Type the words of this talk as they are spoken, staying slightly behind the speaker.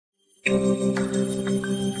Good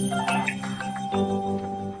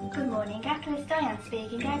morning, Atlas. Diane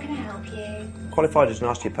speaking. How can I help you? Qualified as an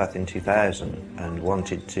osteopath in 2000 and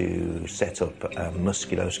wanted to set up a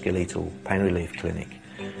musculoskeletal pain relief clinic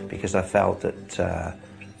because I felt that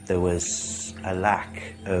there was a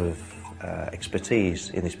lack of expertise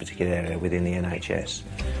in this particular area within the NHS,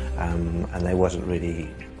 and they wasn't really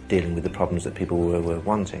dealing with the problems that people were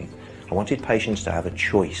wanting. I wanted patients to have a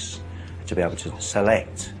choice, to be able to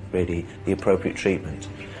select really the appropriate treatment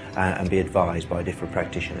and be advised by different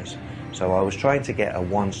practitioners. So I was trying to get a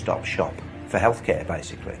one-stop shop for healthcare,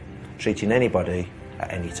 basically, treating anybody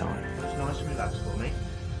at any time. It's nice and relaxed for me.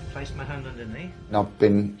 Place my hand underneath. I've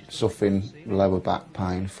been suffering lower back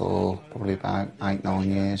pain for probably about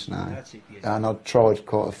 8-9 years now, and I've tried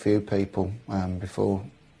quite a few people before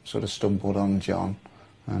sort of stumbled on John,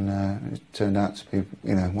 and it turned out to be,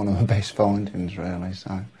 you know, one of my best findings really.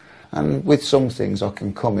 So, and with some things I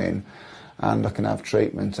can come in and I can have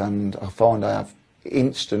treatment and I find I have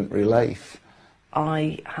instant relief.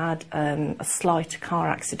 I had a slight car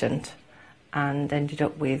accident and ended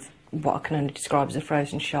up with what I can only describe as a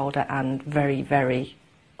frozen shoulder and very, very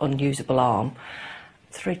unusable arm.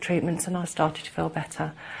 3 treatments and I started to feel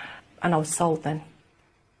better, and I was sold then.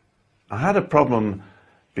 I had a problem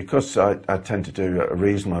because I tend to do a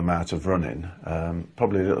reasonable amount of running,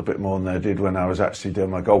 probably a little bit more than I did when I was actually doing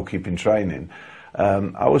my goalkeeping training.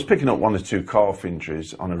 I was picking up 1 or 2 calf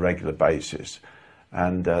injuries on a regular basis,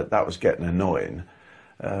 and that was getting annoying.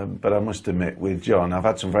 But I must admit, with John, I've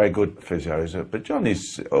had some very good physios, but John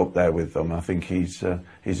is up there with them. I think he's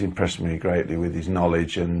impressed me greatly with his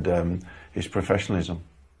knowledge and his professionalism.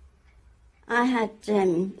 I had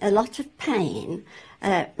a lot of pain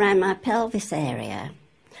around my pelvis area,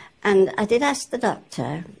 and I did ask the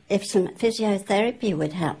doctor if some physiotherapy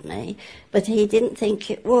would help me, but he didn't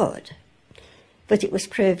think it would. But it was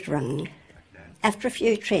proved wrong. After a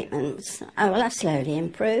few treatments, I slowly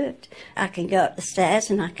improved. I can go up the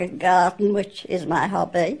stairs and I can garden, which is my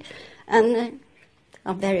hobby, and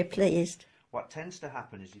I'm very pleased. What tends to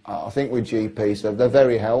happen is... I think with GPs, they're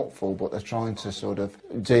very helpful, but they're trying to sort of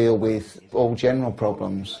deal with all general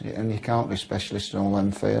problems, and you can't be specialist in all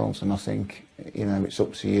them fields, and I think, you know, it's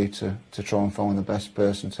up to you to try and find the best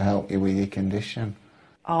person to help you with your condition.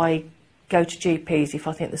 I go to GPs if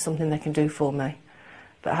I think there's something they can do for me.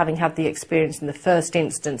 But having had the experience in the first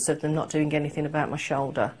instance of them not doing anything about my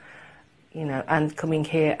shoulder, you know, and coming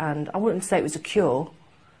here, and I wouldn't say it was a cure,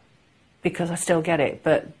 because I still get it,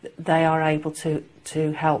 but they are able to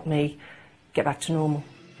help me get back to normal.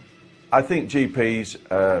 I think GPs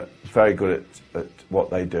are very good at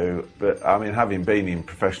what they do, but I mean, having been in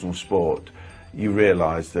professional sport, you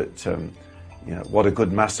realise that you know, what a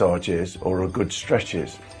good massage is or a good stretch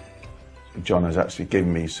is. John has actually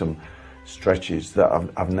given me some stretches that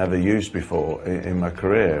I've never used before in my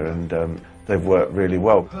career, and they've worked really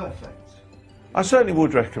well. Perfect. I certainly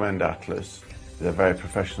would recommend Atlas. They're very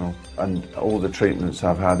professional, and all the treatments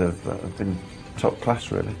I've had have been top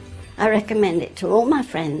class, really. I recommend it to all my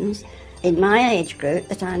friends in my age group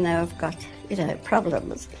that I know have got, you know,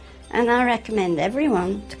 problems, and I recommend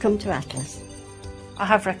everyone to come to Atlas. I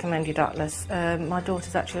have recommended Atlas. My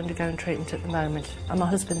daughter's actually undergoing treatment at the moment, and my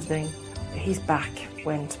husband's been. His back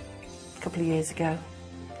went a couple of years ago.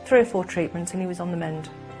 3 or 4 treatments and he was on the mend.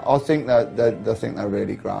 I think they're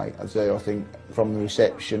really great. I think from the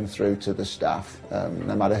reception through to the staff,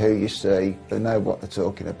 no matter who you see, they know what they're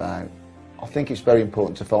talking about. I think it's very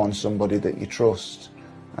important to find somebody that you trust,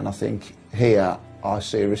 and I think here I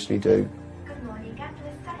seriously do.